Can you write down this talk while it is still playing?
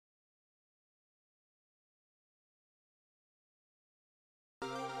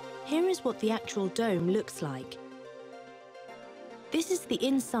Here is what the actual dome looks like. This is the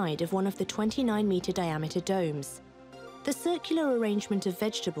inside of one of the 29-meter diameter domes. The circular arrangement of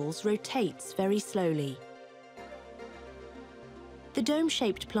vegetables rotates very slowly. The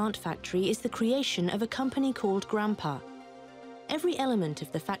dome-shaped plant factory is the creation of a company called Grandpa. Every element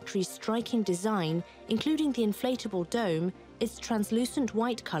of the factory's striking design, including the inflatable dome, its translucent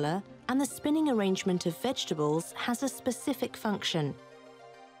white color, and the spinning arrangement of vegetables, has a specific function.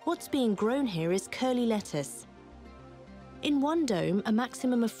 What's being grown here is curly lettuce. In one dome, a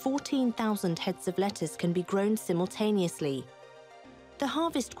maximum of 14,000 heads of lettuce can be grown simultaneously. The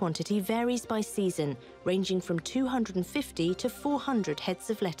harvest quantity varies by season, ranging from 250 to 400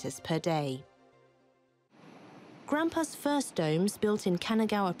 heads of lettuce per day. Grandpa's first domes, built in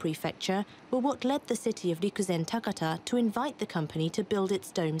Kanagawa Prefecture, were what led the city of Rikuzen Takata to invite the company to build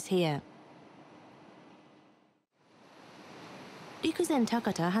its domes here. Rikuzen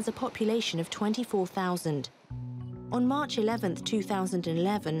Takata has a population of 24,000. On March 11,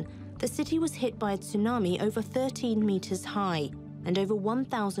 2011, the city was hit by a tsunami over 13 meters high, and over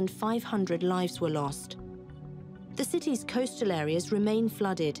 1,500 lives were lost. The city's coastal areas remain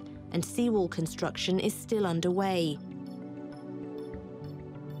flooded, and seawall construction is still underway.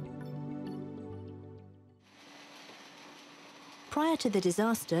 Prior to the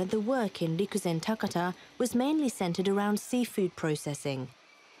disaster, the work in Rikuzen Takata was mainly centered around seafood processing.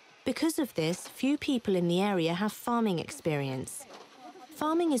 Because of this, few people in the area have farming experience.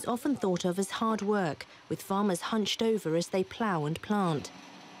 Farming is often thought of as hard work, with farmers hunched over as they plow and plant.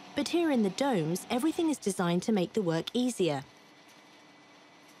 But here in the domes, everything is designed to make the work easier.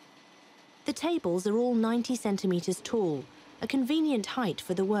 The tables are all 90 centimeters tall, a convenient height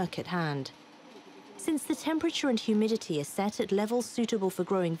for the work at hand. Since the temperature and humidity are set at levels suitable for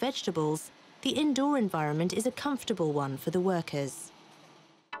growing vegetables, the indoor environment is a comfortable one for the workers.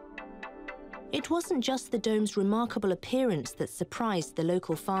 It wasn't just the dome's remarkable appearance that surprised the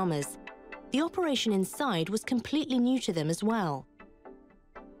local farmers. The operation inside was completely new to them as well.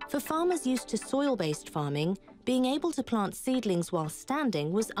 For farmers used to soil-based farming, being able to plant seedlings while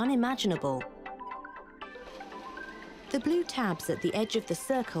standing was unimaginable. The blue tabs at the edge of the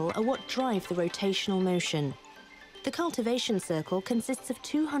circle are what drive the rotational motion. The cultivation circle consists of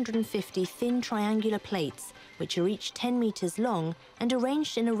 250 thin triangular plates, which are each 10 meters long and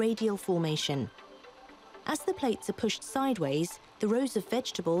arranged in a radial formation. As the plates are pushed sideways, the rows of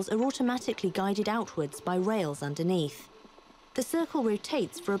vegetables are automatically guided outwards by rails underneath. The circle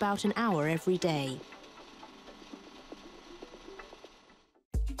rotates for about an hour every day.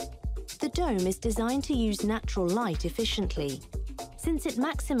 The dome is designed to use natural light efficiently. Since it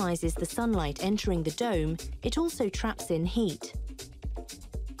maximizes the sunlight entering the dome, it also traps in heat.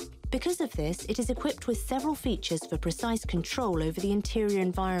 Because of this, it is equipped with several features for precise control over the interior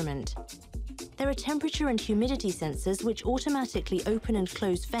environment. There are temperature and humidity sensors which automatically open and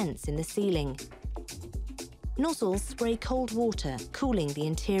close vents in the ceiling. Nozzles spray cold water, cooling the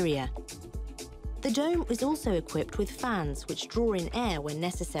interior. The dome is also equipped with fans which draw in air when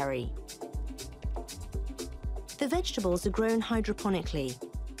necessary. The vegetables are grown hydroponically.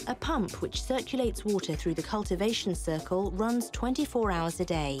 A pump which circulates water through the cultivation circle runs 24 hours a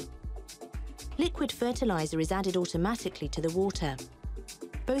day. Liquid fertilizer is added automatically to the water.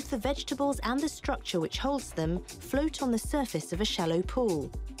 Both the vegetables and the structure which holds them float on the surface of a shallow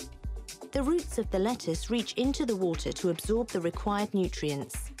pool. The roots of the lettuce reach into the water to absorb the required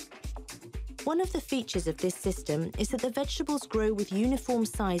nutrients. One of the features of this system is that the vegetables grow with uniform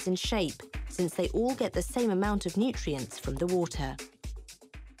size and shape, since they all get the same amount of nutrients from the water.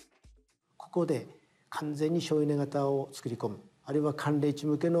 ここで完全に省エネ型を作り込む、あるいは寒冷地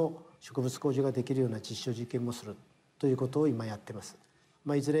向けの植物工場ができるような実証実験もするということを今やっています。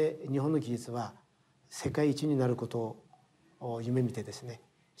いずれ日本の技術は世界一になることを夢見てですね、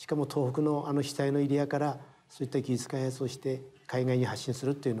しかも東北の被災のエリアからそういった技術開発をして海外に発信す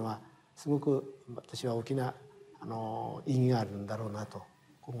るというのはすごく私は大きな意義があるんだろうなと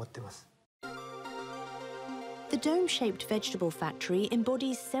思っています。The dome-shaped vegetable factory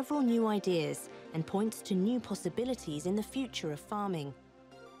embodies several new ideas and points to new possibilities in the future of farming.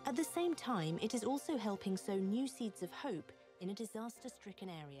 At the same time, it is also helping sow new seeds of hope in a disaster-stricken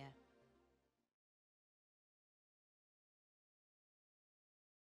area.